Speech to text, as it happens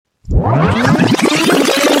Now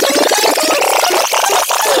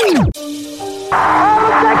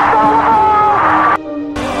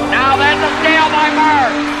there's a steal by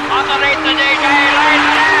Bird. Underneath the DJ, lays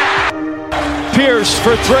it in. Pierce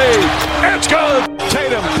for three. It's good.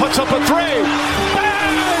 Tatum puts up a three.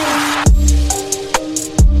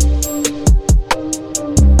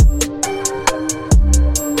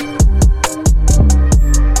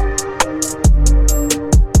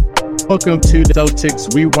 Welcome to the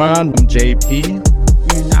Celtics Rewind. I'm JP.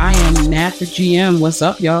 And I am Nat, the GM. What's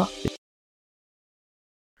up, y'all?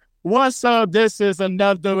 What's up? This is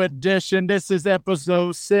another edition. This is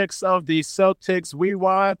episode 6 of the Celtics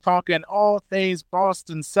Rewind, talking all things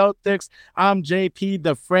Boston Celtics. I'm JP,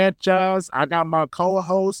 the franchise. I got my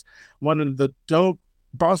co-host, one of the dope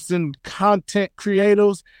Boston content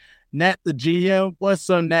creators, Nat, the GM. What's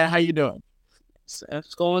up, Nat? How you doing?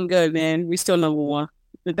 It's going good, man. We still number one.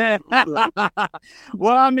 Well,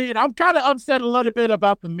 I mean, I'm kind of upset a little bit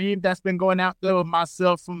about the meme that's been going out there with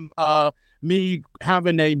myself from me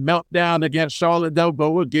having a meltdown against Charlotte, though,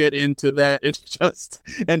 but we'll get into that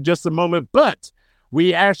in just a moment. But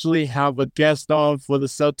we actually have a guest on for the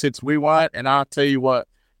Celtics Rewind, and I'll tell you what,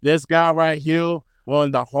 this guy right here, one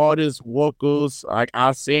of the hardest workers like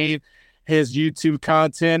I've seen. His YouTube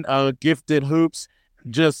content, Gifted Hoops,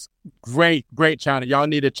 just great channel. Y'all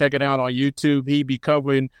need to check it out on YouTube. He be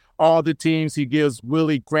covering all the teams. He gives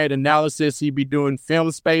really great analysis. He be doing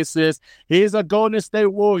film spaces. He's a Golden State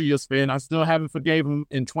Warriors fan. I still haven't forgave him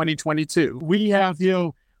in 2022. We have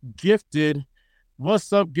here Gifted.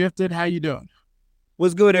 What's up, Gifted? How you doing?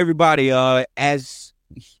 What's good, everybody? As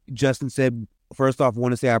Justin said, first off, I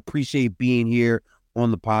want to say I appreciate being here on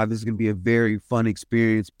the pod. This is going to be a very fun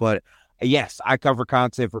experience. But yes, I cover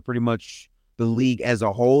content for pretty much the league as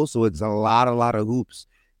a whole, so it's a lot of hoops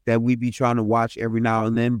that we be trying to watch every now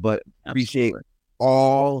and then, but appreciate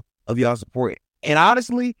all of y'all support. And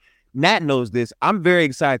honestly, Nat knows this. I'm very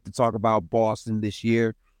excited to talk about Boston this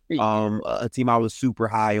year, a team I was super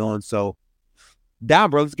high on. So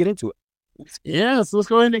down, bro, let's get into it. Yes, let's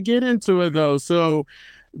go ahead and get into it, though. So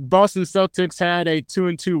Boston Celtics had a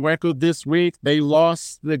 2-2 record this week. They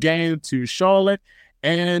lost the game to Charlotte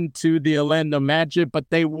and to the Orlando Magic, but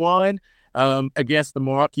they won against the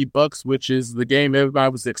Milwaukee Bucks, which is the game everybody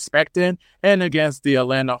was expecting, and against the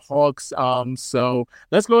Atlanta Hawks. So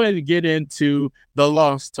let's go ahead and get into the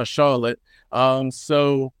loss to Charlotte.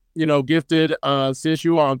 So, Gifted, since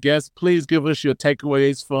you are our guest, please give us your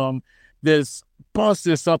takeaways from this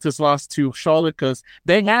Boston Celtics loss to Charlotte, because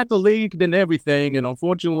they had the lead and everything, and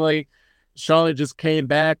unfortunately, Charlotte just came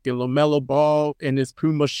back, and LaMelo Ball in his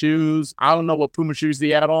Puma shoes. I don't know what Puma shoes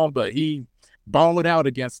he had on, but he balled out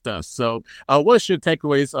against us. So what's your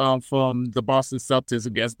takeaways from the Boston Celtics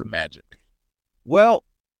against the Magic? Well,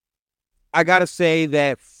 I got to say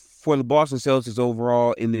that for the Boston Celtics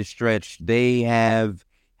overall in this stretch, they have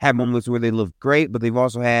had moments where they look great, but they've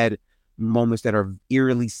also had moments that are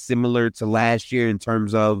eerily similar to last year in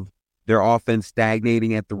terms of their offense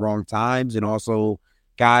stagnating at the wrong times and also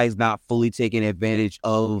guys not fully taking advantage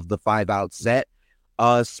of the 5-out set.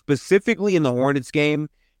 Specifically in the Hornets game,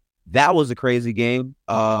 that was a crazy game.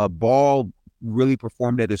 Ball really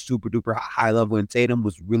performed at a super duper high level, and Tatum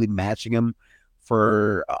was really matching him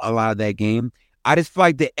for a lot of that game. I just feel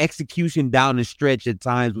like the execution down the stretch at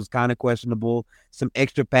times was kind of questionable. Some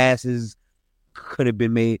extra passes could have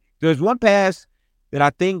been made. There's one pass that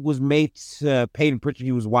I think was made to Peyton Pritchard.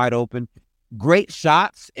 He was wide open. Great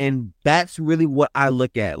shots, and that's really what I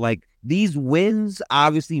look at. Like, these wins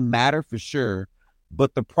obviously matter for sure,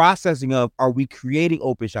 but the processing of, are we creating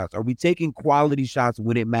open shots? Are we taking quality shots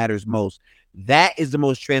when it matters most? That is the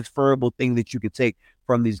most transferable thing that you could take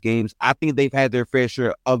from these games. I think they've had their fair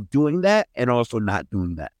share of doing that and also not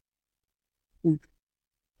doing that.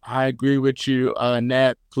 I agree with you,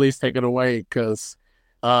 Nat. Please take it away, because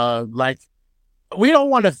we don't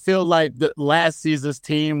want to feel like the last season's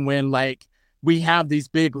team when we have these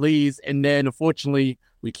big leads and then unfortunately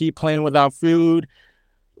we keep playing without food,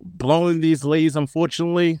 blowing these leads,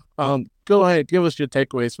 unfortunately. Go ahead, give us your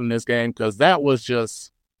takeaways from this game, because that was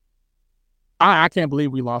just, I can't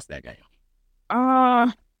believe we lost that game.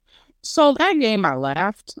 So that game I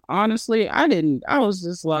laughed. Honestly, I didn't. I was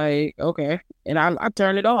just like, okay. And I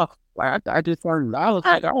turned it off. Like, I just turned it off. I was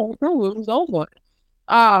like, I don't know, it was over.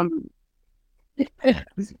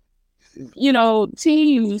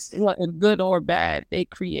 Teams, good or bad, they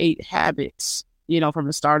create habits, from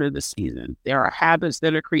the start of the season. There are habits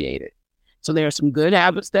that are created. So there are some good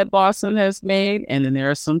habits that Boston has made, and then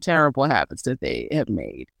there are some terrible habits that they have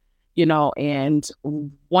made. And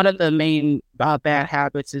one of the main bad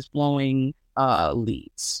habits is blowing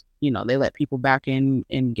leads. They let people back in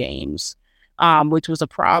games, which was a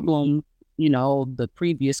problem. The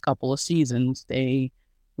previous couple of seasons, they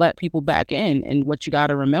let people back in. And what you got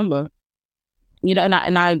to remember,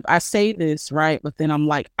 and I say this, right, but then I'm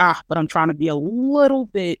like, but I'm trying to be a little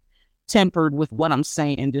bit tempered with what I'm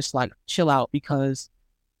saying and just like chill out, because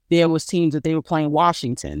there was teams that they were playing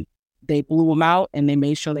Washington. They blew them out and they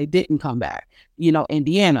made sure they didn't come back.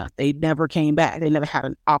 Indiana, they never came back. They never had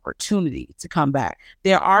an opportunity to come back.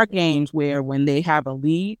 There are games where when they have a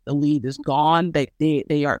lead, the lead is gone. They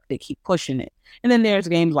keep pushing it. And then there's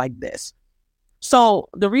games like this. So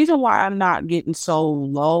the reason why I'm not getting so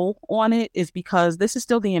low on it is because this is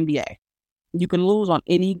still the NBA. You can lose on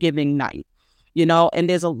any given night, and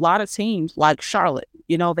there's a lot of teams like Charlotte,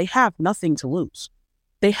 they have nothing to lose.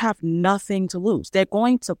 They have nothing to lose. They're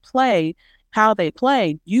going to play how they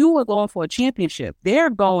play. You are going for a championship.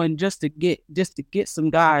 They're going just to get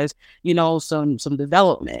some guys, some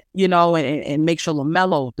development, and make sure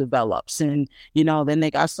LaMelo develops. And, then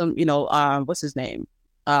they got some, what's his name?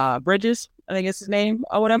 Bridges, I think it's his name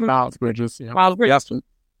or whatever. Miles Bridges. Yeah. Miles Bridges. Yep.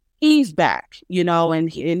 He's back,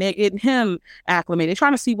 and they're getting him acclimated. They're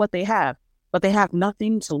trying to see what they have, but they have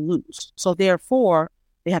nothing to lose. So therefore,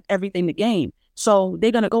 they have everything to gain. So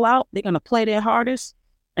they're going to go out, they're going to play their hardest,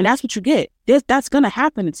 and that's what you get. That's going to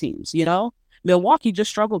happen to teams, Milwaukee just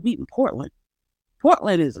struggled beating Portland.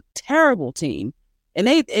 Portland is a terrible team, and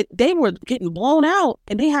they were getting blown out,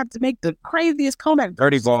 and they had to make the craziest comeback.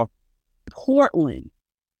 Dirty ball. Portland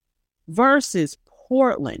versus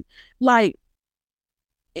Portland. Like,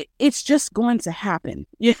 it's just going to happen,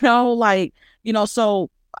 so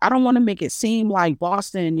I don't want to make it seem like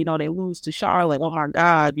Boston, they lose to Charlotte. Oh my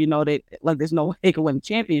God, there's no way they can win the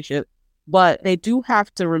championship. But they do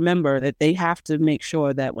have to remember that they have to make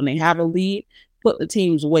sure that when they have a lead, put the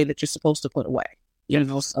teams away that you're supposed to put away.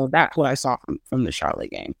 So that's what I saw from the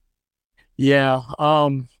Charlotte game. Yeah,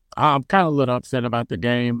 I'm kind of a little upset about the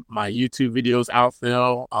game. My YouTube videos out there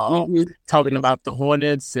talking about the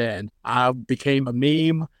Hornets, and I became a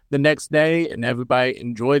meme the next day, and everybody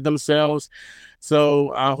enjoyed themselves.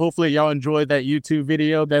 So hopefully y'all enjoyed that YouTube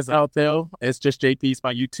video that's out there. It's just JP's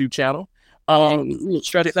my YouTube channel.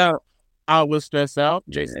 Stress out. I was stressed out.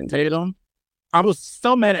 Jason Tatum. I was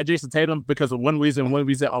so mad at Jason Tatum because of one reason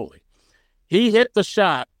only. He hit the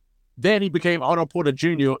shot, then he became Otto Porter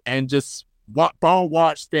Jr. and just ball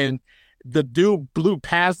watched, and the dude blew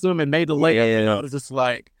past him and made the layup. Yeah. It was just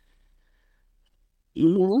like, I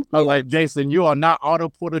was like, Jason, you are not Otto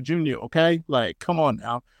Porter Jr., okay? Like, come on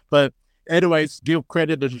now. But anyways, give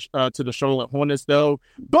credit to the Charlotte Hornets, though.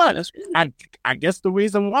 But I guess the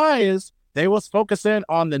reason why is they was focusing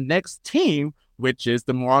on the next team, which is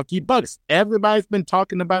the Milwaukee Bucks. Everybody's been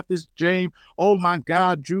talking about this game. Oh, my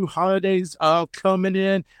God, Drew Holiday's coming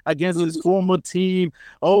in against his former team.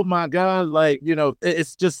 Oh, my God,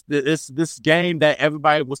 it's just this game that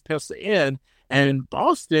everybody was penciled in. And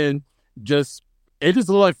Boston it just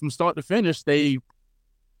looked like from start to finish, they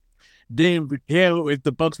didn't care if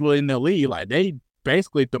the Bucks were in the lead. Like, they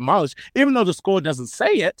basically demolished, even though the score doesn't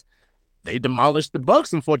say it, they demolished the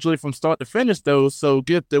Bucks, unfortunately, from start to finish, though. So,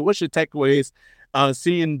 what's your takeaways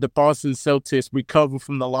seeing the Boston Celtics recover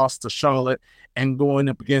from the loss to Charlotte and going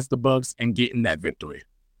up against the Bucks and getting that victory?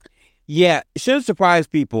 Yeah, it shouldn't surprise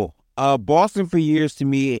people. Boston, for years, to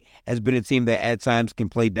me, has been a team that at times can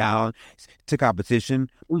play down to competition.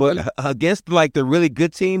 But against, the really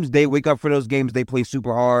good teams, they wake up for those games. They play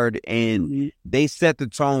super hard, and they set the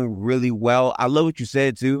tone really well. I love what you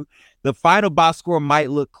said, too. The final box score might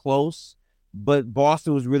look close, but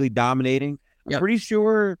Boston was really dominating. Yep. I'm pretty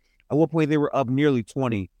sure at one point they were up nearly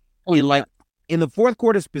 20. And, in the fourth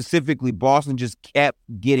quarter specifically, Boston just kept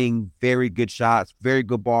getting very good shots, very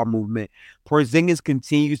good ball movement. Porzingis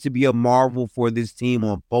continues to be a marvel for this team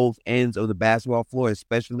on both ends of the basketball floor,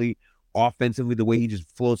 especially offensively, the way he just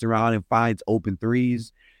floats around and finds open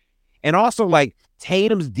threes. And also,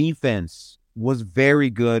 Tatum's defense was very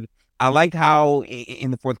good. I liked how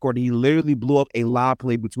in the fourth quarter, he literally blew up a lob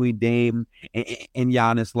play between Dame and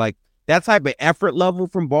Giannis. That type of effort level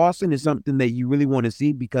from Boston is something that you really want to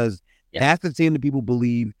see, because that's the team that people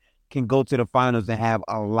believe can go to the finals and have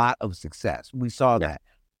a lot of success. We saw that.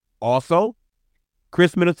 Also,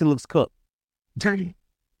 Chris Middleton looks cooked.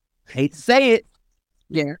 Hate to say it.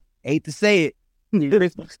 Yeah. Hate to say it.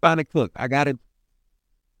 Chris looks kind of cooked. I got to,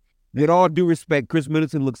 with all due respect, Chris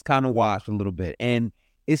Middleton looks kind of washed a little bit. And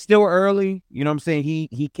it's still early. You know what I'm saying?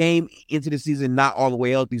 He came into the season not all the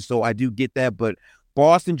way healthy, so I do get that. But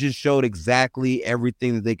Boston just showed exactly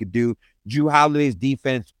everything that they could do. Drew Holiday's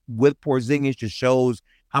defense with Porzingis just shows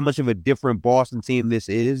how much of a different Boston team this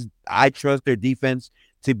is. I trust their defense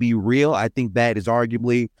to be real. I think that is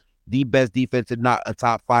arguably the best defense and not a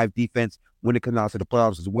top 5 defense when it comes out to the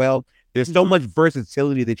playoffs as well. There's so much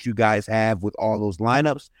versatility that you guys have with all those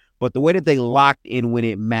lineups, but the way that they locked in when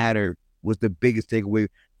it mattered was the biggest takeaway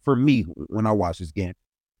for me when I watched this game.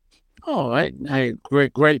 Oh, hey,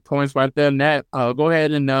 great points right there, Nat. Go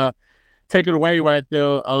ahead and take it away right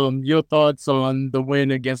there. Your thoughts on the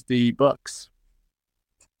win against the Bucks.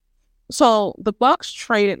 So the Bucks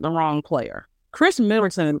traded the wrong player. Chris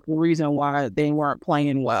Middleton is the reason why they weren't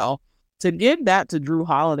playing well. To give that to Drew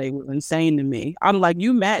Holiday was insane to me. I'm like,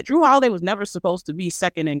 you mad? Drew Holiday was never supposed to be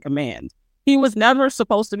second in command. He was never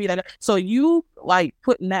supposed to be that. So you like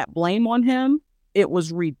putting that blame on him, it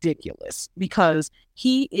was ridiculous because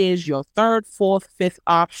he is your third, fourth, fifth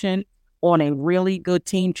option on a really good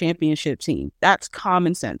team, championship team. That's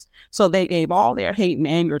common sense. So they gave all their hate and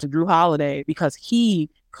anger to Drew Holiday because he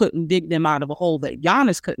couldn't dig them out of a hole, that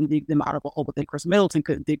Giannis couldn't dig them out of a hole, but then Chris Middleton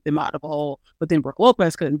couldn't dig them out of a hole, but then Brook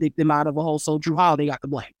Lopez couldn't dig them out of a hole, so Drew Holiday got the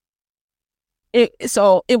blame.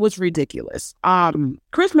 So it was ridiculous.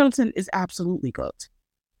 Chris Middleton is absolutely good.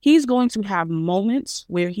 He's going to have moments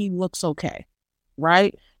where he looks okay,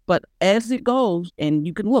 right? But as it goes, and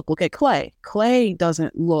you can look at Clay. Clay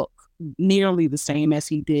doesn't look nearly the same as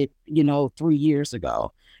he did, 3 years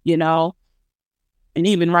ago, And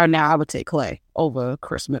even right now, I would take Clay over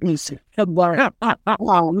Chris Middleton. Give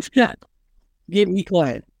me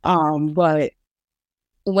Clay. But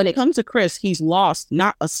when it comes to Chris, he's lost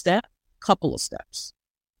not a step, couple of steps.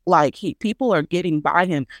 Like people are getting by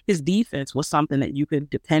him. His defense was something that you could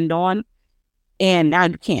depend on, and now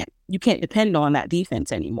you can't. You can't depend on that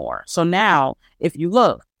defense anymore. So now, if you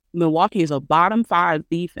look, Milwaukee is a bottom 5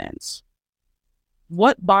 defense.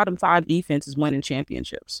 What bottom 5 defense is winning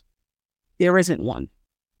championships? There isn't one.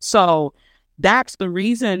 So that's the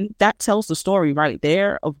reason, that tells the story right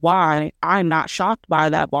there of why I'm not shocked by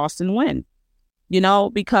that Boston win.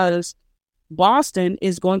 Because Boston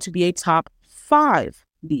is going to be a top 5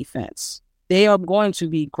 defense. They are going to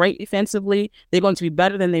be great defensively. They're going to be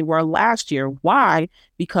better than they were last year. Why?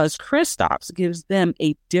 Because Kristaps gives them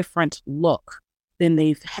a different look than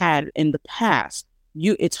they've had in the past.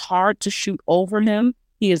 It's hard to shoot over him.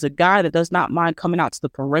 He is a guy that does not mind coming out to the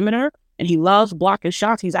perimeter, and he loves blocking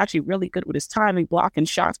shots. He's actually really good with his timing, blocking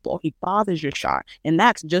shots, but he bothers your shot, and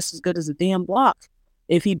that's just as good as a damn block.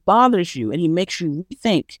 If he bothers you and he makes you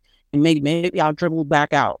rethink, and maybe I'll dribble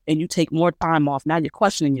back out, and you take more time off, now you're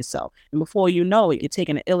questioning yourself, and before you know it, you're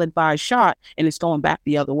taking an ill-advised shot, and it's going back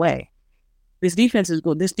the other way. This defense is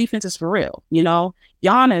good. This defense is for real.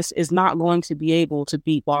 Giannis is not going to be able to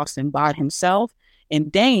beat Boston by himself.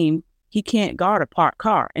 And Dame, he can't guard a parked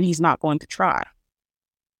car, and he's not going to try.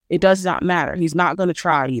 It does not matter. He's not going to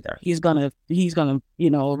try either. He's gonna,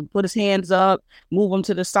 put his hands up, move them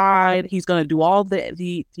to the side. He's gonna do all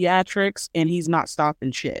the theatrics, and he's not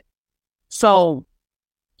stopping shit. So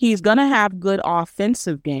he's gonna have good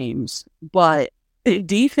offensive games, but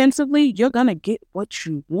defensively, you're gonna get what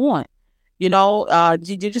you want. You're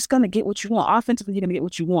just going to get what you want. Offensively, you're going to get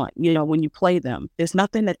what you want, when you play them. There's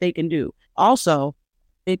nothing that they can do. Also,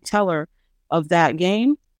 big teller of that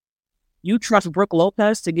game, you trust Brook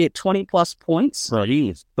Lopez to get 20-plus points? Bro, he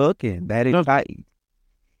is booking. That is tight.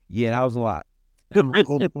 Yeah, that was a lot. Yeah,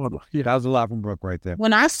 that was a lot from Brook right there.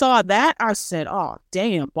 When I saw that, I said, oh,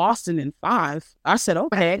 damn, Boston in 5. I said,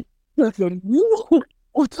 okay. You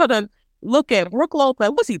look at Brook Lopez.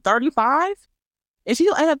 Was he 35? If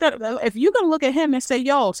you're going to look at him and say,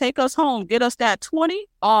 yo, take us home, get us that 20,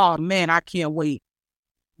 oh, man, I can't wait.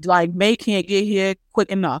 Like, May can't get here quick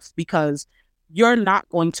enough because you're not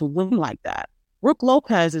going to win like that. Brook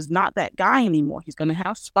Lopez is not that guy anymore. He's going to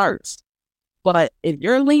have spurts. But if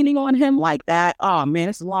you're leaning on him like that, oh, man,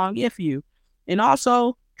 it's a long year for you. And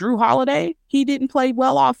also, Drew Holiday, he didn't play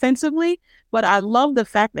well offensively, but I love the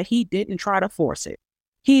fact that he didn't try to force it.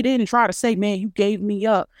 He didn't try to say, man, you gave me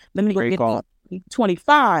up. Let me go get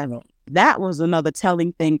 25. That was another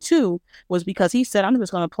telling thing too, was because he said, I'm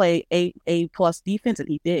just going to play A+ defense, and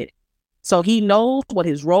he did. So he knows what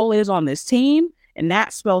his role is on this team, and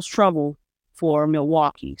that spells trouble for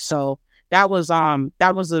Milwaukee. So that was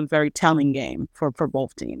a very telling game for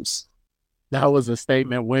both teams. That was a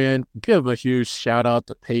statement win. Give a huge shout out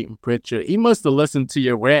to Peyton Pritchard. He must have listened to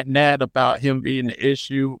your rant, Nat, about him being an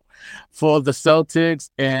issue for the Celtics,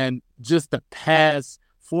 and just the past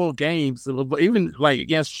 4 games, even like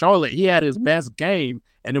against Charlotte, he had his best game,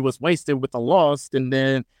 and it was wasted with a loss. And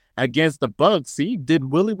then against the Bucks, he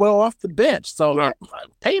did really well off the bench. So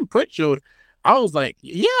Peyton Pritchard, I was like,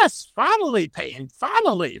 yes, finally, Peyton,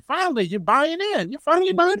 finally, you're buying in. You're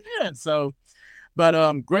finally buying in. So,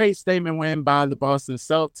 but great statement win by the Boston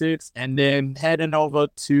Celtics, and then heading over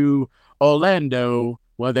to Orlando,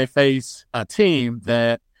 where they face a team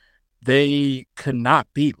that they could not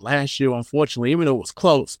beat last year, unfortunately, even though it was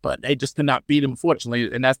close, but they just could not beat them,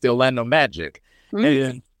 unfortunately, and that's the Orlando Magic. Mm-hmm.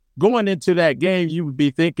 And going into that game, you would be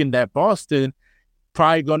thinking that Boston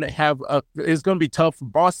probably going to have it's going to be tough for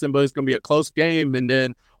Boston, but it's going to be a close game. And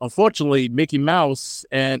then, unfortunately, Mickey Mouse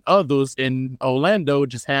and others in Orlando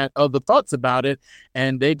just had other thoughts about it,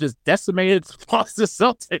 and they just decimated the Boston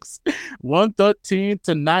Celtics,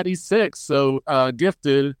 113-96. So,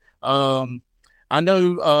 Gifted, I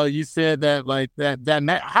know you said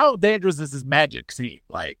that how dangerous is this Magic team?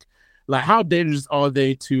 Like how dangerous are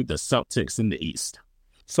they to the Celtics in the East?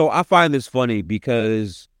 So I find this funny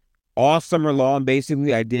because all summer long,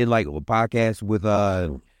 basically, I did like a podcast with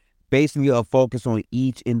basically a focus on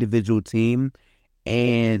each individual team.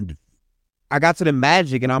 And I got to the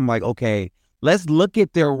Magic and I'm like, okay, let's look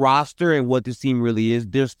at their roster and what this team really is.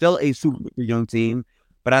 They're still a super young team.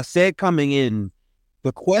 But I said coming in,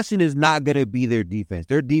 the question is not going to be their defense.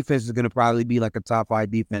 Their defense is going to probably be like a top 5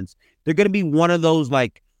 defense. They're going to be one of those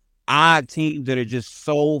like odd teams that are just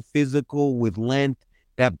so physical with length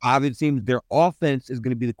that bother teams. Their offense is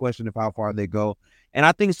going to be the question of how far they go. And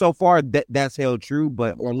I think so far that's held true,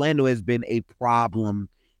 but Orlando has been a problem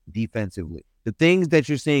defensively. The things that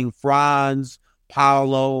you're seeing Franz,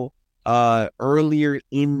 Paolo earlier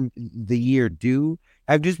in the year do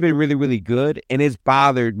have just been really, really good, and it's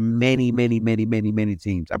bothered many, many, many, many, many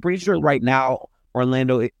teams. I'm pretty sure right now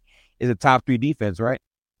Orlando is a top 3 defense, right?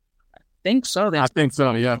 I think so,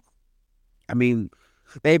 yeah. I mean,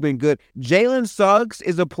 they've been good. Jalen Suggs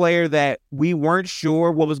is a player that we weren't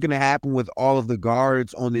sure what was going to happen with all of the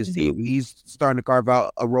guards on this team. He's starting to carve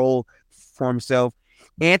out a role for himself.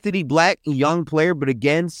 Anthony Black, a young player, but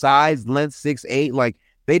again, size, length, 6'8", like,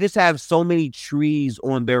 they just have so many trees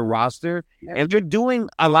on their roster, and they're doing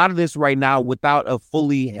a lot of this right now without a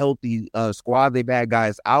fully healthy squad. They've had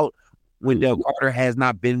guys out. Wendell Carter has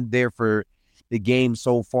not been there for the game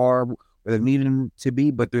so far where they needed him to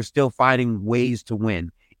be, but they're still finding ways to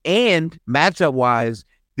win. And matchup-wise,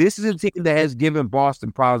 this is a team that has given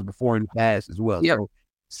Boston problems before in the past as well. Yep. So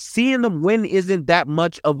seeing them win isn't that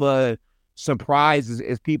much of a surprise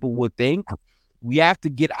as people would think. We have to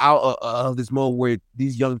get out of this mode where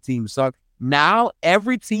these young teams suck. Now,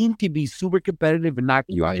 every team can be super competitive and knock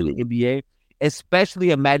you out in the NBA, especially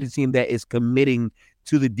a Magic team that is committing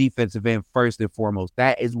to the defensive end first and foremost.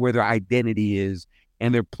 That is where their identity is,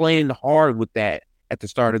 and they're playing hard with that at the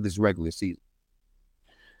start of this regular season.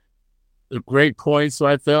 A great points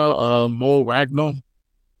right there. Mo Wagner.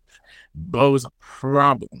 Bro's a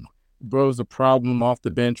problem. Bro's a problem off the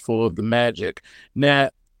bench for the Magic.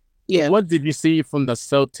 Nat, what did you see from the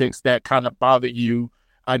Celtics that kind of bothered you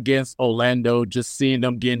against Orlando, just seeing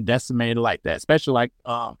them getting decimated like that, especially like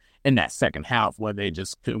in that second half where they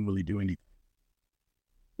just couldn't really do anything?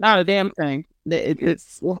 Not a damn thing. I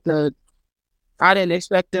didn't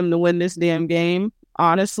expect them to win this damn game,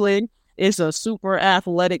 honestly. It's a super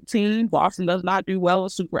athletic team. Boston does not do well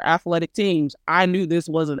with super athletic teams. I knew this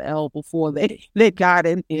was an L before they got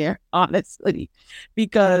in here, honestly,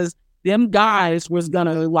 because them guys was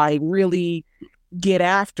gonna like really get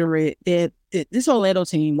after it. This Orlando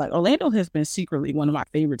team, like Orlando has been secretly one of my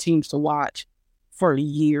favorite teams to watch for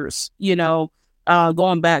years,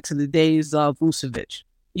 going back to the days of Vucevic,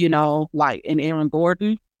 like and Aaron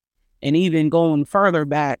Gordon, and even going further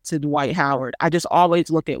back to Dwight Howard. I just always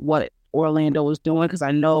look at what Orlando is doing because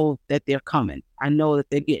I know that they're coming. I know that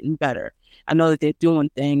they're getting better. I know that they're doing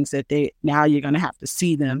things that now you're going to have to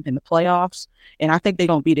see them in the playoffs. And I think they're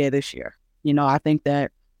going to be there this year. I think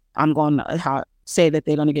that I'm going to say that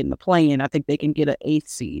they're going to get in the play-in. I think they can get an 8th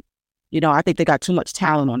seed. I think they got too much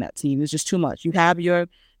talent on that team. It's just too much. You have your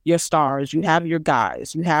stars. You have your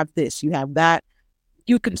guys. You have this. You have that.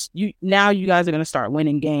 Now you guys are going to start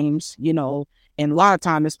winning games, and a lot of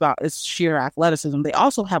time it's sheer athleticism. They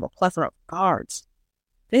also have a plethora of guards.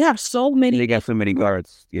 They have so many. They got so many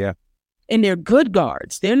guards. Yeah. And they're good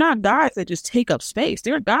guards. They're not guys that just take up space.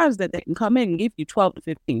 They're guys that they can come in and give you 12 to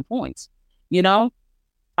 15 points. Big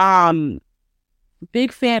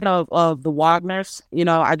fan of the Wagners.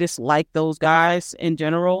 I just like those guys in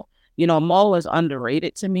general. Mo is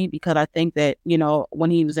underrated to me because I think that, when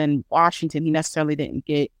he was in Washington, he necessarily didn't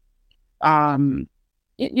get,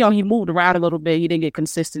 he moved around a little bit. He didn't get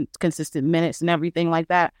consistent minutes and everything like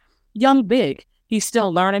that. Young, big. He's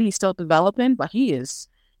still learning. He's still developing, but he's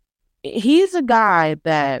a guy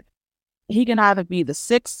that he can either be the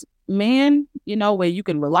 6th man, where you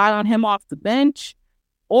can rely on him off the bench,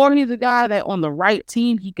 or he's a guy that on the right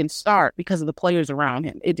team, he can start because of the players around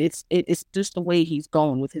him. It's just the way he's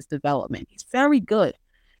going with his development. He's very good,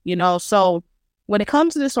 so when it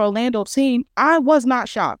comes to this Orlando team, I was not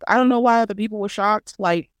shocked. I don't know why other people were shocked.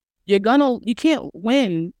 Like, you can't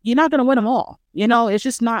win. You're not gonna win them all. It's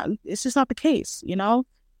just not the case.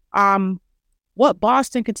 What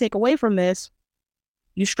Boston can take away from this,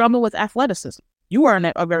 you struggle with athleticism. You are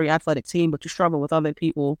a very athletic team, but you struggle with other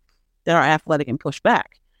people that are athletic and push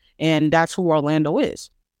back. And that's who Orlando is.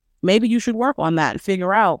 Maybe you should work on that and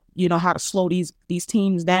figure out, how to slow these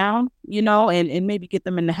teams down, and maybe get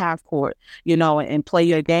them in the half court, and play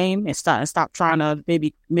your game and stop trying to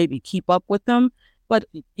maybe keep up with them. But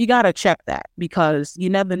you got to check that, because you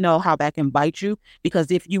never know how that can bite you.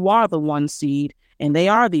 Because if you are the 1 seed and they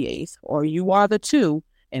are the 8th, or you are the 2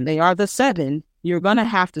 and they are the 7, you're going to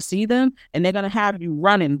have to see them, and they're going to have you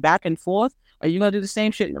running back and forth. Or you're going to do the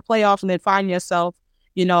same shit in the playoffs and then find yourself,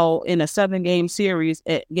 in a 7-game series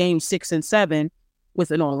at game 6 and 7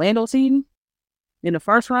 with an Orlando team in the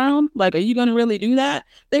first round. Like, are you going to really do that?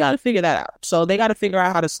 They got to figure that out. So they got to figure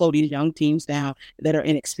out how to slow these young teams down that are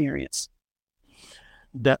inexperienced.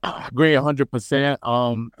 I agree 100%.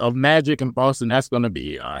 Of Magic and Boston, that's going to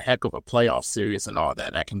be a heck of a playoff series and all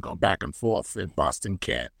that. That can go back and forth if Boston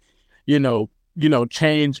can't,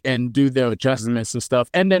 change and do their adjustments and stuff.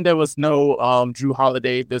 And then there was no Drew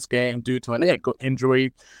Holiday this game due to an ankle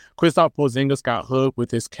injury. Kristaps Porzingis got hurt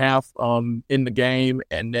with his calf in the game.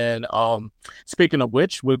 And then speaking of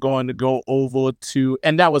which, we're going to go over to,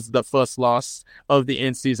 and that was the first loss of the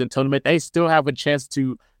in-season tournament. They still have a chance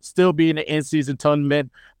to still be in the in-season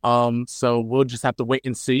tournament. So we'll just have to wait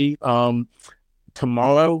and see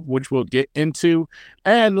tomorrow, which we'll get into.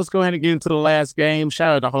 And let's go ahead and get into the last game.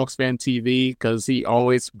 Shout out to Hawks Fan TV, because he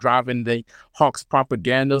always driving the Hawks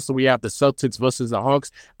propaganda. So we have the Celtics versus the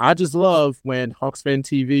Hawks. I just love when Hawks Fan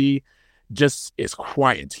TV just is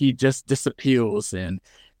quiet. He just disappears. And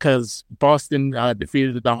because Boston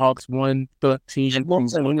defeated the Hawks 113.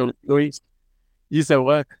 You said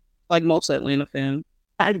what? Like most Atlanta fans.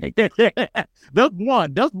 There's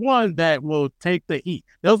one that will take the heat.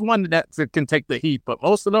 There's one that can take the heat, but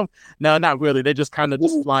most of them, no, not really. They just kind of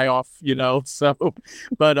just fly off, So,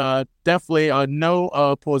 but definitely no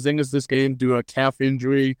Porzingis this game due to a calf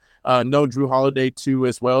injury. No Drew Holiday too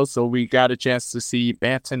as well. So we got a chance to see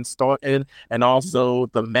Banton start in, and also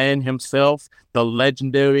the man himself, the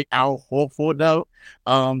legendary Al Horford.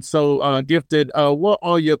 So Gifted, what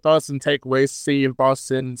are your thoughts and takeaways seeing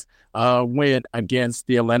Boston's win against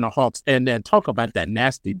the Atlanta Hawks, and then talk about that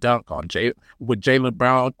nasty dunk on with Jaylen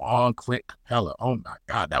Brown on Clint Capella? Oh my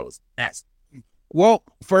God, that was nasty. Well,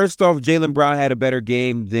 first off, Jaylen Brown had a better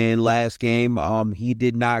game than last game. He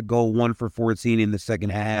did not go 1 for 14 in the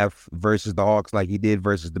second half versus the Hawks like he did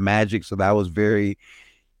versus the Magic, so that was very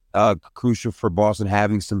crucial for Boston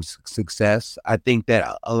having some success. I think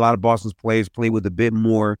that a lot of Boston's players played with a bit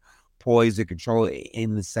more poise and control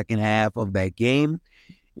in the second half of that game.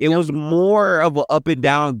 It was more of an up and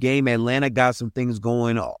down game. Atlanta got some things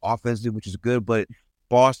going offensively, which is good, but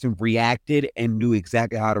Boston reacted and knew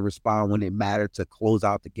exactly how to respond when it mattered to close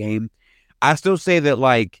out the game. I still say that,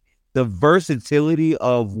 like, the versatility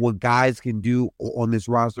of what guys can do on this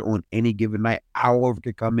roster on any given night. Al Horford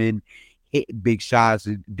can come in, hit big shots.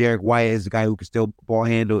 Derek White is a guy who can still ball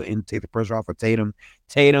handle and take the pressure off of Tatum.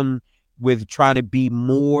 Tatum, with trying to be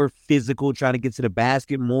more physical, trying to get to the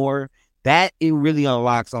basket more, that it really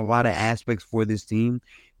unlocks a lot of aspects for this team.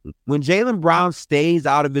 When Jaylen Brown stays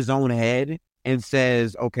out of his own head and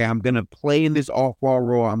says, okay, I'm going to play in this off-ball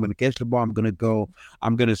role, I'm going to catch the ball, I'm going to go,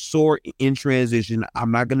 I'm going to soar in transition,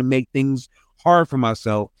 I'm not going to make things hard for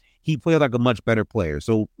myself, he played like a much better player.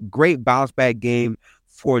 So great bounce-back game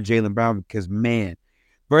for Jaylen Brown, because, man,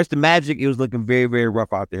 versus the Magic, it was looking very, very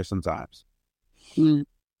rough out there sometimes.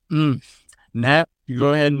 Nat, you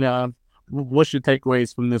go ahead and what's your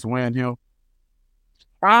takeaways from this win here?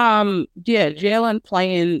 Jaylen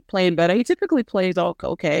playing better. He typically plays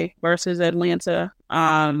okay versus Atlanta.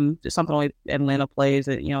 Just something like Atlanta plays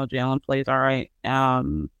that, Jaylen plays all right.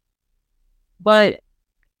 But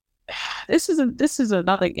this is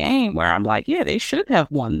another game where I'm like, yeah, they should have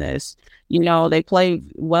won this. They played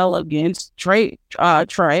well against Trey,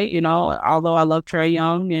 although I love Trae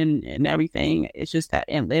Young and everything. It's just that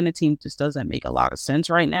Atlanta team just doesn't make a lot of sense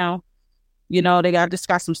right now. They got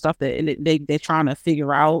some stuff that they're trying to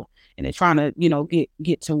figure out, and they're trying to,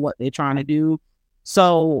 get to what they're trying to do.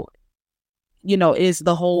 So, is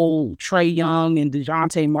the whole Trae Young and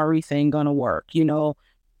DeJounte Murray thing going to work? Do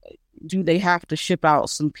they have to ship out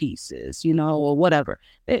some pieces, or whatever?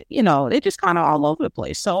 They're just kind of all over the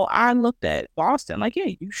place. So I looked at Boston like,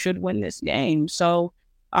 yeah, you should win this game. So,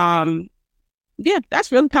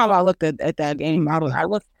 that's really how I looked at that game.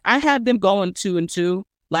 I had them going 2-2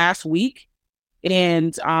 last week.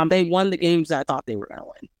 And they won the games I thought they were going to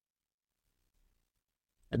win.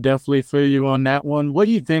 I definitely feel you on that one. What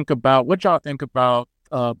y'all think about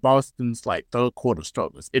Boston's like third quarter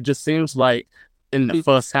struggles? It just seems like in the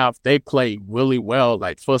first half they play really well.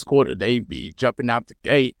 Like first quarter they be jumping out the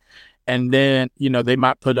gate, and then they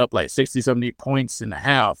might put up like 60, 70 points in the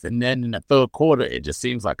half, and then in the third quarter it just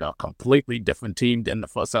seems like a completely different team than the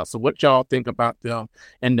first half. So what y'all think about them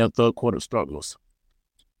and their third quarter struggles?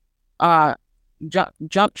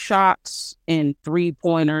 Jump shots and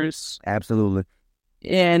 3-pointers. Absolutely.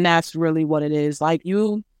 And that's really what it is. Like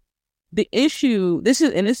the issue, this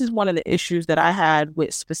is one of the issues that I had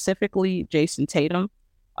with specifically Jason Tatum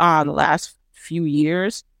the last few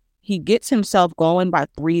years. He gets himself going by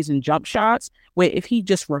threes and jump shots, where if he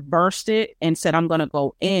just reversed it and said, I'm going to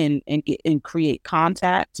go in and create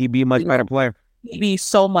contact, he'd be a much better player. He'd be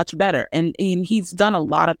so much better. And he's done a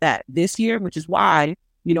lot of that this year, which is why,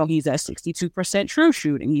 he's at 62% true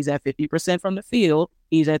shooting. He's at 50% from the field.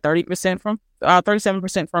 He's at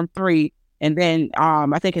 37% from three. And then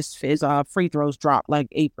I think his free throws dropped like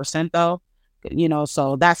 8% though.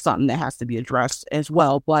 So that's something that has to be addressed as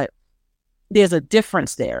well. But there's a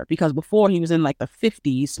difference there because before he was in like the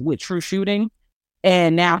 50s with true shooting,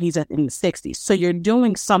 and now he's in the 60s. So you're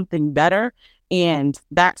doing something better, and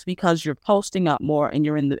that's because you're posting up more and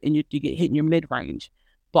you get hit in your mid range.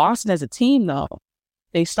 Boston as a team though,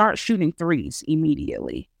 they start shooting threes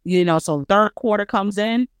immediately. So third quarter comes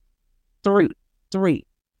in, three, and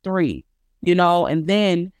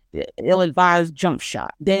then ill-advised jump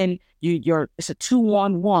shot. Then it's a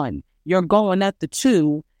 2-on-1. You're going at the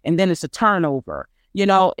 2, and then it's a turnover.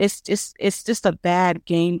 It's just a bad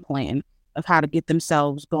game plan of how to get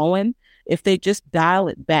themselves going. If they just dial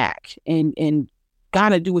it back and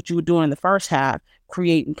gotta do what you were doing in the first half,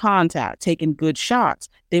 creating contact, taking good shots,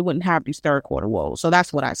 they wouldn't have these third quarter woes. So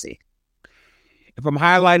that's what I see. If I'm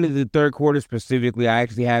highlighting the third quarter specifically, I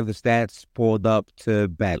actually have the stats pulled up to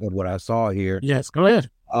back up what I saw here. Yes, go ahead.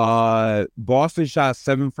 Boston shot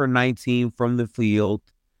 7 for 19 from the field.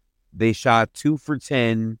 They shot 2 for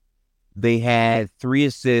 10. They had 3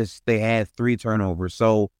 assists. They had 3 turnovers.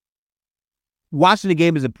 So watching the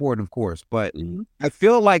game is important, of course, but I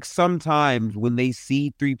feel like sometimes when they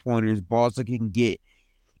see 3-pointers, Boston can get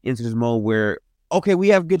into this mode where, okay, we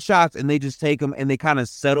have good shots, and they just take them and they kind of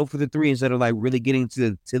settle for the 3 instead of like really getting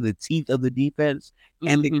to the teeth of the defense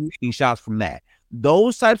and they're taking shots from that.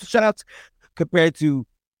 Those types of shots compared to,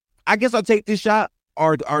 I guess I'll take this shot,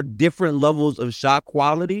 are different levels of shot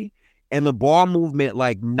quality, and the ball movement,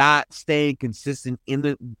 like not staying consistent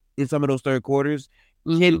in some of those third quarters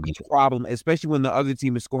can be a problem, especially when the other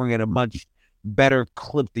team is scoring at a much better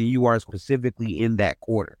clip than you are specifically in that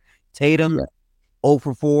quarter. Tatum, 0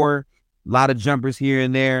 for 4, a lot of jumpers here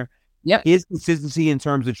and there. Yep. His consistency in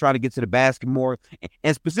terms of trying to get to the basket more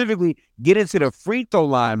and specifically get into the free throw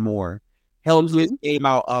line more helps his game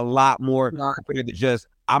out a lot more compared to just,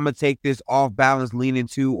 I'm going to take this off balance lean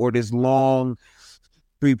into or this long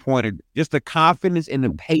 3-pointer. Just the confidence and the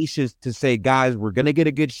patience to say, guys, we're going to get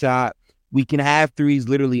a good shot. We can have threes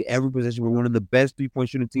literally every possession. We're one of the best 3-point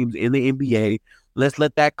shooting teams in the NBA. Let's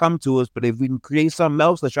let that come to us. But if we can create something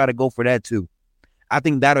else, let's try to go for that too. I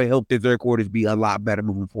think that'll help the third quarters be a lot better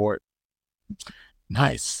moving forward.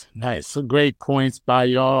 Nice. So great points by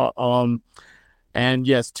y'all. And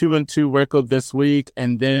yes, 2-2 record this week.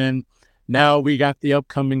 And then now we got the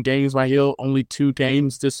upcoming games right here. Only 2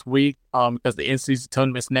 games this week because the in-season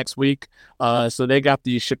tournament's next week. So they got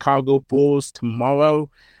the Chicago Bulls tomorrow.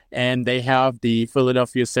 And they have the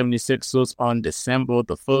Philadelphia 76ers on December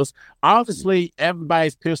the 1st. Obviously,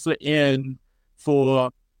 everybody's penciling in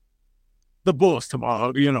for the Bulls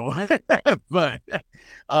tomorrow, But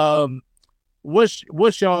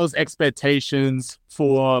what's y'all's expectations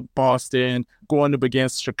for Boston going up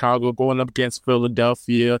against Chicago, going up against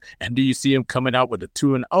Philadelphia? And do you see them coming out with a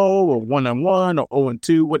 2-0 or 1-1 or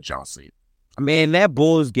 0-2? What y'all see? Man, that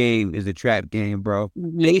Bulls game is a trap game, bro.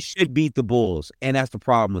 They should beat the Bulls, and that's the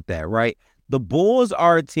problem with that, right? The Bulls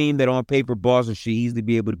are a team that on paper Boston should easily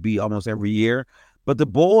be able to beat almost every year, but the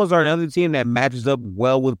Bulls are another team that matches up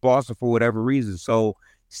well with Boston for whatever reason. So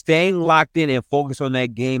staying locked in and focused on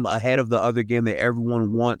that game ahead of the other game that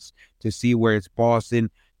everyone wants to see, where it's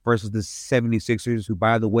Boston versus the 76ers, who,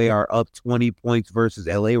 by the way, are up 20 points versus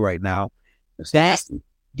LA right now. That's,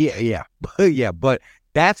 but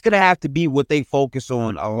that's going to have to be what they focus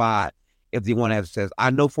on a lot if they want to have success. I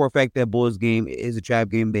know for a fact that Bulls game is a trap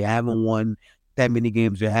game. They haven't won that many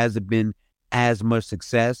games. There hasn't been as much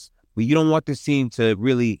success. But you don't want this team to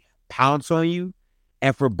really pounce on you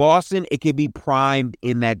And for Boston, it can be primed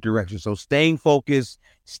in that direction. So staying focused,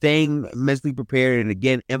 staying mentally prepared, and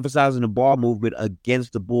again, emphasizing the ball movement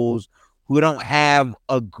against the Bulls, who don't have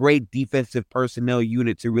a great defensive personnel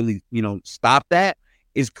unit to really, stop that,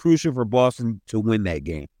 is crucial for Boston to win that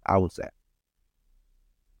game, I would say.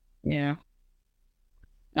 Yeah.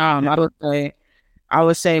 I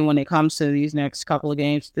would say when it comes to these next couple of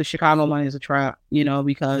games, the Chicago money is a trap,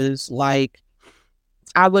 because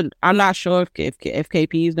I'm not sure if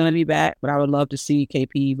KP is going to be back, but I would love to see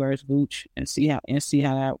KP versus Vooch and see how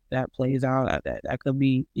that plays out. That could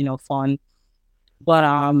be, fun.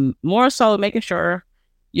 But more so making sure,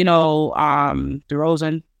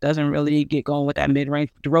 DeRozan doesn't really get going with that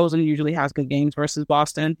mid-range. DeRozan usually has good games versus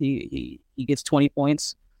Boston. He gets 20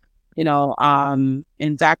 points,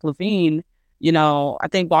 and Zach LaVine, I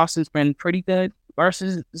think Boston's been pretty good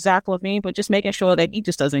versus Zach LaVine, but just making sure that he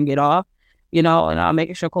just doesn't get off. And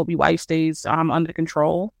making sure Kobe White stays under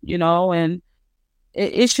control, and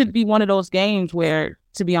it should be one of those games where,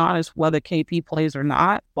 to be honest, whether KP plays or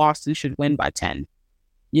not, Boston should win by 10.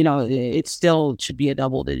 It still should be a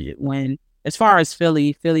double-digit win. As far as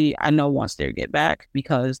Philly, I know wants their get back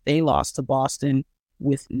because they lost to Boston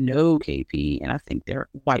with no KP, and I think their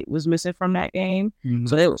White was missing from that game. Mm-hmm.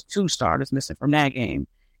 So there was 2 starters missing from that game,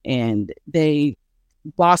 and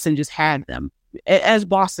Boston just had them. As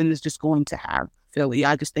Boston is just going to have Philly.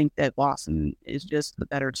 I just think that Boston is just the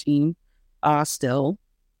better team still.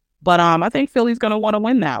 But I think Philly's going to want to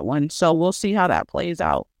win that one. So we'll see how that plays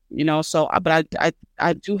out. But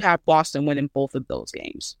I do have Boston winning both of those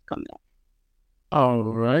games coming up. All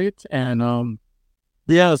right. And I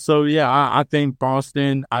think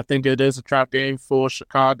Boston, I think it is a trap game for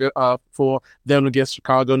Chicago, for them against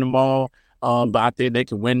Chicago tomorrow. But I think they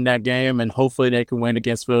can win that game, and hopefully they can win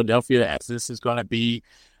against Philadelphia, as this is going to be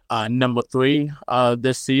number 3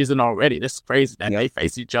 this season already. This is crazy that they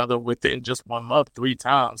face each other within just 1 month 3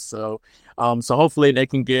 times. So hopefully they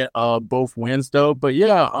can get both wins though. But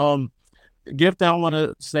Gift, I want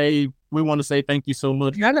to say thank you so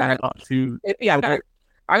much. I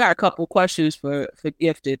got a couple questions for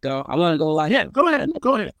Gifted though. I want to go go ahead.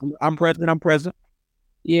 I'm present.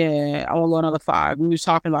 Yeah, I want to go another 5. We was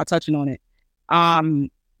talking about touching on it.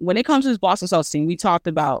 When it comes to this Boston Celtics team, we talked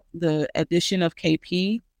about the addition of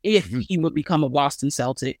KP if he would become a Boston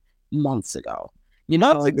Celtic months ago.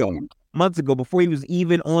 Months ago, before he was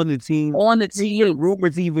even on the team.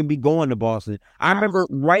 Rumors even be going to Boston. I remember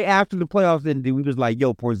right after the playoffs ended, we was like,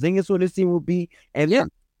 yo, Porzingis on this team will be. And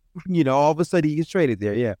all of a sudden he gets traded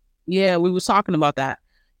there. Yeah. Yeah, we was talking about that.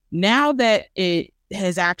 Now that it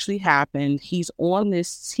has actually happened, he's on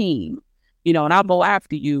this team, and I'll go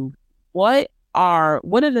after you. What are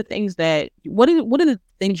the things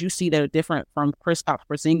you see that are different from Kristaps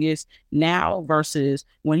Porzingis now versus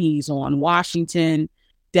when he's on Washington,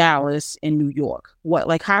 Dallas, and New York?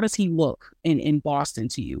 How does he look in Boston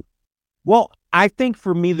to you? Well, I think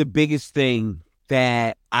for me, the biggest thing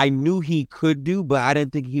that I knew he could do, but I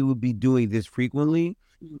didn't think he would be doing this frequently,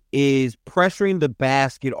 is pressuring the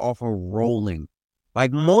basket off of rolling.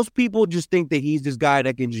 Like, most people just think that he's this guy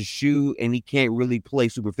that can just shoot and he can't really play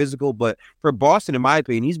super physical. But for Boston, in my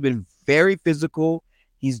opinion, he's been very physical.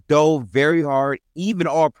 He's dove very hard. Even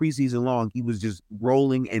all preseason long, he was just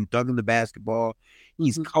rolling and dunking the basketball.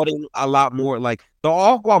 He's cutting a lot more. Like, the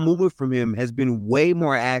off-ball movement from him has been way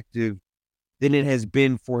more active than it has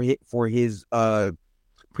been for his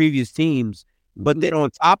previous teams. But then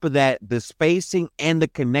on top of that, the spacing and the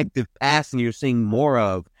connective passing you're seeing more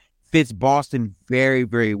of fits Boston very,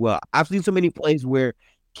 very well. I've seen so many plays where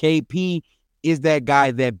KP is that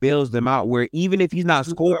guy that bails them out, where even if he's not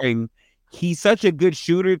scoring, he's such a good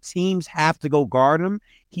shooter, teams have to go guard him.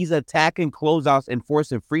 He's attacking closeouts and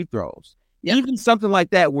forcing free throws. Yep. Even something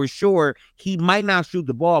like that, where sure, he might not shoot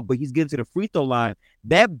the ball, but he's getting to the free throw line.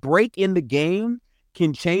 That break in the game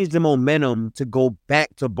can change the momentum to go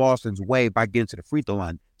back to Boston's way by getting to the free throw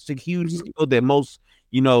line. It's a huge skill that most,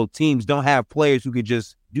 teams don't have players who could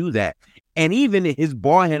just do that. And even his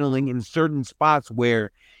ball handling in certain spots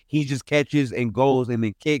where he just catches and goes and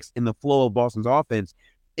then kicks in the flow of Boston's offense,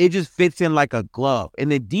 it just fits in like a glove.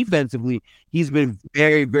 And then defensively, he's been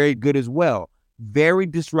very, very good as well. Very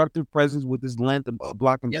disruptive presence with his length of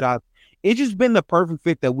blocking shots. It's just been the perfect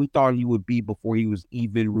fit that we thought he would be before he was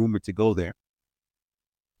even rumored to go there.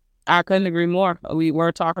 I couldn't agree more. We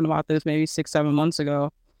were talking about this maybe 6-7 months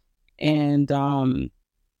ago. And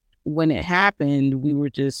when it happened, we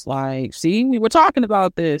were just like, see, we were talking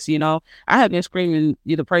about this, I have been screaming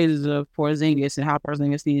the praises of Porzingis and how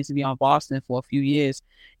Porzingis needs to be on Boston for a few years.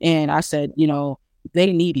 And I said,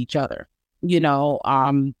 they need each other.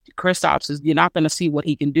 Kristaps you're not going to see what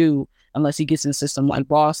he can do unless he gets in a system like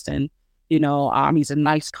Boston. He's a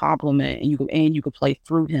nice complement, and you could play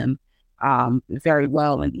through him very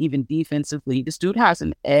well, and even defensively, this dude has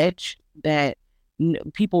an edge that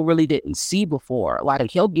people really didn't see before.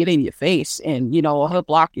 Like, he'll get in your face, and he'll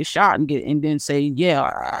block your shot and then say, "Yeah,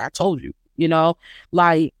 I told you."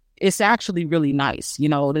 Like, it's actually really nice.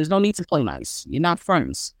 There's no need to play nice. You're not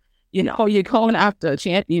friends. You're going after a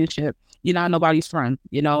championship. You're not nobody's friend.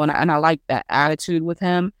 And I like that attitude with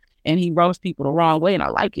him. And he rubs people the wrong way, and I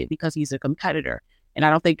like it because he's a competitor. And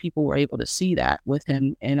I don't think people were able to see that with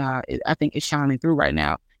him. And I think it's shining through right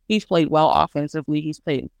now. He's played well offensively. He's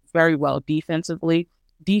played very well defensively.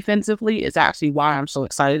 Defensively is actually why I'm so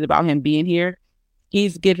excited about him being here.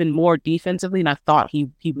 He's given more defensively than I thought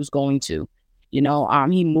he was going to.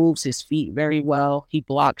 He moves his feet very well. He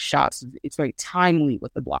blocks shots. It's very timely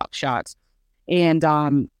with the block shots.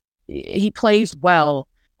 And he plays well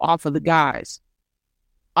off of the guys.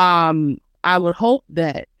 I would hope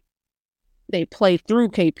that they play through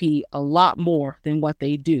KP a lot more than what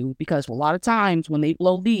they do, because a lot of times when they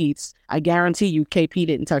blow leads, I guarantee you KP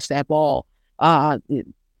didn't touch that ball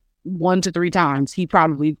 1 to 3 times. He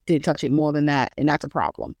probably did touch it more than that, and that's a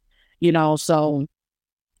problem. So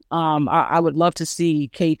I would love to see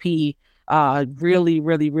KP really,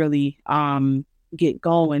 really, really get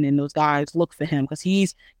going, and those guys look for him because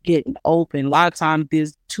he's getting open. A lot of times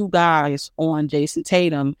there's 2 guys on Jason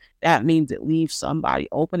Tatum. That means it leaves somebody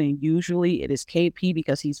open, and usually it is KP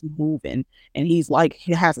because he's moving and he's like,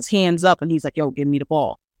 he has his hands up and he's like, "Yo, give me the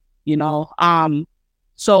ball."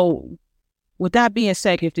 So with that being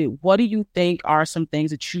said, Gifted, what do you think are some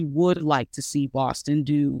things that you would like to see Boston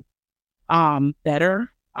do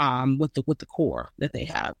better with the core that they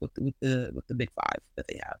have, with the big 5 that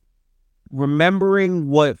they have? Remembering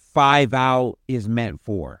what 5 out is meant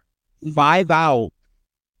for. 5 out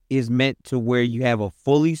is meant to where you have a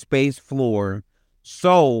fully spaced floor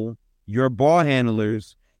so your ball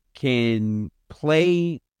handlers can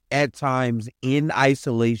play at times in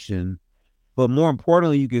isolation, but more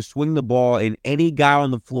importantly, you can swing the ball and any guy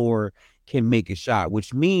on the floor can make a shot,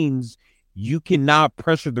 which means you cannot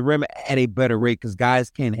pressure the rim at a better rate because guys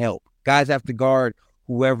can't help. Guys have to guard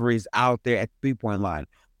whoever is out there at the 3-point line.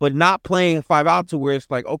 But not playing 5 out to where it's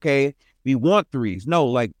like, okay, we want threes. No,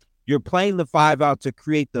 like, you're playing the 5 out to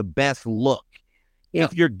create the best look. Yeah.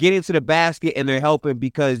 If you're getting to the basket and they're helping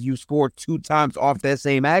because you scored 2 times off that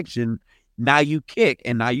same action, now you kick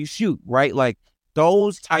and now you shoot, right? Like,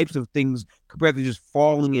 those types of things compared to just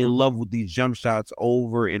falling in love with these jump shots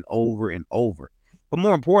over and over and over. But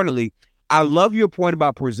more importantly, I love your point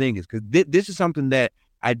about Porzingis, because this is something that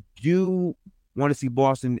I do want to see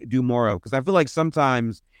Boston do more of, because I feel like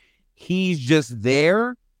sometimes he's just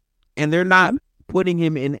there and they're not putting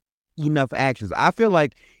him in enough actions. I feel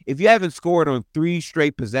like if you haven't scored on 3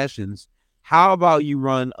 straight possessions, how about you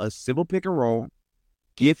run a simple pick and roll,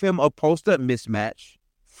 give him a post-up mismatch,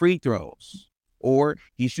 free throws, or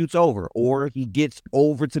he shoots over, or he gets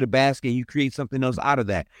over to the basket and you create something else out of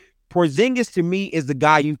that. Porzingis, to me, is the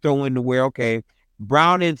guy you throw in to where, okay,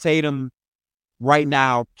 Brown and Tatum right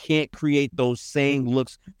now can't create those same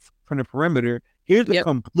looks from the perimeter. Here's a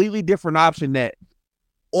completely different option that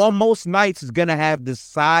on most nights is going to have the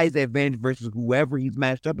size advantage versus whoever he's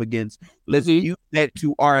matched up against. Let's use that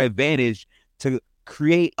to our advantage to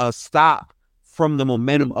create a stop from the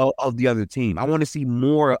momentum of the other team. I want to see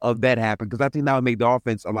more of that happen because I think that would make the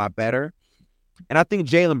offense a lot better. And I think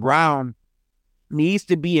Jaylen Brown needs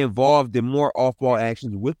to be involved in more off-ball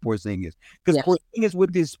actions with Porzingis, because Porzingis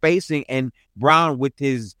with his spacing and Brown with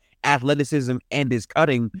his athleticism and his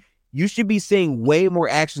cutting, you should be seeing way more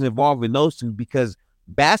actions involved in those two, because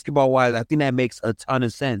basketball-wise, I think that makes a ton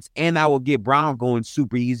of sense. And I will get Brown going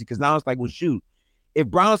super easy, because now it's like, well, shoot, if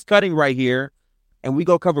Brown's cutting right here and we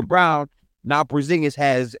go cover Brown, now Porzingis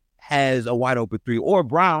has a wide open 3, or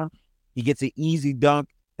Brown, he gets an easy dunk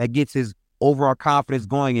that gets his overall confidence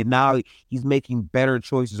going, and now he's making better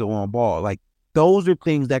choices on ball. Like, those are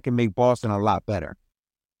things that can make Boston a lot better.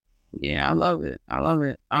 Yeah, I love it.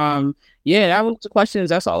 Yeah, that was the questions.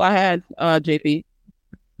 That's all I had, JP.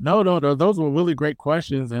 No, those were really great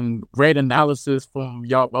questions and great analysis from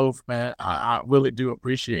y'all both, man. I really do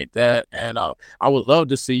appreciate that. And I would love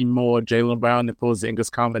to see more Jaylen Brown and Porzingis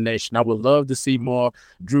combination. I would love to see more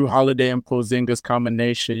Drew Holiday and Porzingis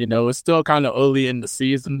combination. You know, it's still kind of early in the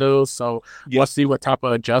season, though, so we'll see what type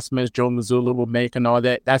of adjustments Joe Mazzulla will make and all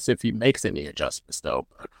that. That's if he makes any adjustments, though.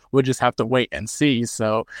 We'll just have to wait and see.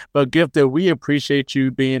 So, but Gifted, we appreciate you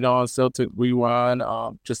being on Celtic Rewind.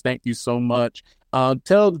 Just thank you so much.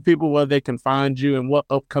 Tell the people where they can find you and what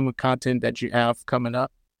upcoming content that you have coming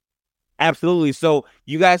up. Absolutely. So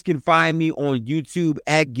you guys can find me on YouTube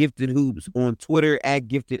at Gifted Hoops, on Twitter at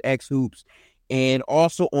Gifted X Hoops, and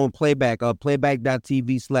also on Playback,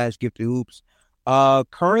 playback.tv/Gifted Hoops.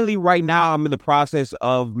 Currently, right now, I'm in the process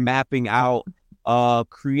of mapping out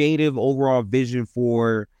creative overall vision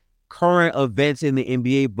for current events in the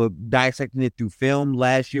NBA, but dissecting it through film.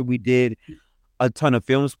 Last year, we did a ton of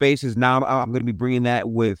film spaces. Now I'm going to be bringing that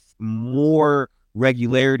with more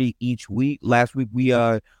regularity each week. Last week, we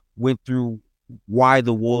went through why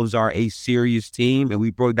the Wolves are a serious team, and we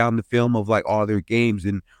broke down the film of like all their games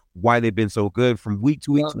and why they've been so good. From week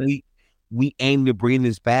to week to week, we aim to bring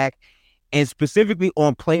this back. And specifically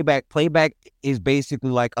on Playback, Playback is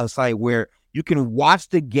basically like a site where you can watch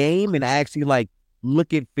the game and actually like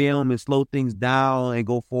look at film and slow things down and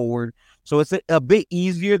go forward. So it's a bit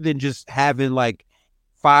easier than just having like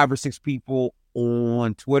 5 or 6 people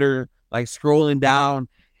on Twitter, like scrolling down,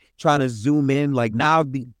 trying to zoom in. Like now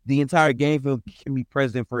the entire game film can be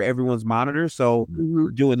present for everyone's monitor. So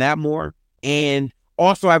we're doing that more. And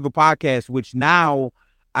also I have a podcast, which now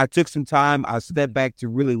I took some time. I stepped back to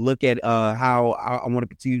really look at how I want to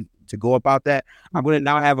continue to go about that. I'm going to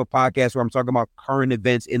now have a podcast where I'm talking about current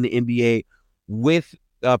events in the NBA with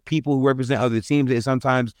people who represent other teams, and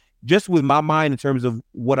sometimes just with my mind in terms of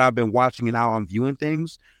what I've been watching and how I'm viewing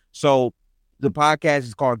things. So the podcast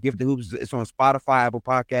is called Gifted Hoops. It's on Spotify, Apple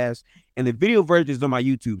Podcasts, and the video version is on my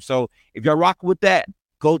YouTube. So if y'all rock with that,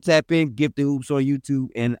 go tap in Gifted Hoops on YouTube.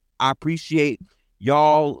 And I appreciate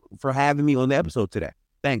y'all for having me on the episode today.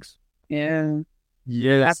 Thanks. Yeah.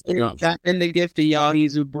 Yes. I've been the gift to y'all.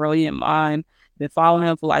 He's a brilliant mind. Been following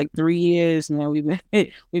him for like 3 years, man. We've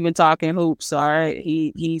been talking hoops. All right.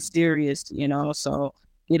 He's serious, you know. So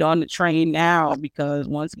get on the train now, because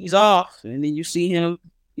once he's off and then you see him,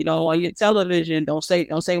 you know, on your television, don't say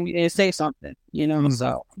we didn't say something, you know.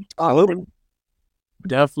 So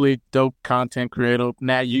definitely dope content creator.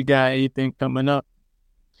 Nat, you got anything coming up?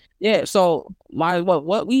 Yeah, so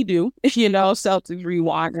what we do, you know, Celtics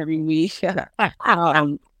Rewind every week.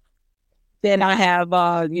 Then I have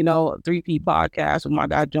 3P podcast with my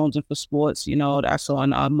guy Jones and for Sports. You know, that's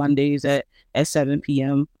on Mondays at 7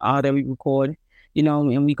 p.m. That we record. You know,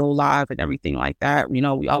 and we go live and everything like that. You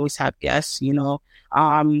know, we always have guests. You know,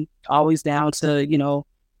 always down to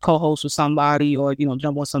co-host with somebody or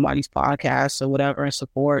jump on somebody's podcast or whatever and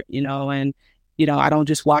support. You know, and I don't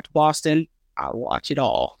just watch Boston. I watch it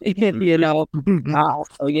all, you know.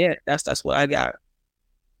 So yeah, that's what I got.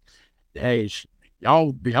 Hey,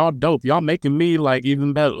 y'all dope. Y'all making me like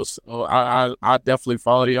even better. So I definitely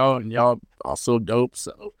follow y'all, and y'all are so dope.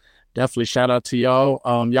 So definitely shout out to y'all.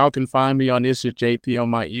 Y'all can find me on This Is JP on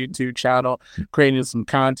my YouTube channel, creating some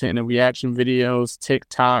content and reaction videos.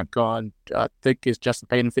 TikTok on I think it's Justin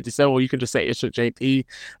Payton 57. Or you can just say It's Your JP.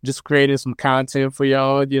 Just creating some content for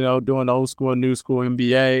y'all. Doing old school, new school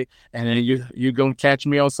NBA, and then you gonna catch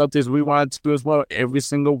me on Celtics Rewind too as well every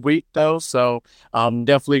single week though. So I'm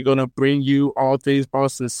definitely gonna bring you all things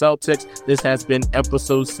Boston Celtics. This has been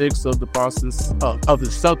episode 6 of the of the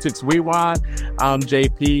Celtics Rewind. I'm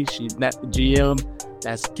JP. She's Nat the GM.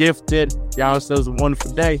 That's Gifted. Y'all have a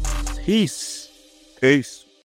wonderful day. Peace. Peace.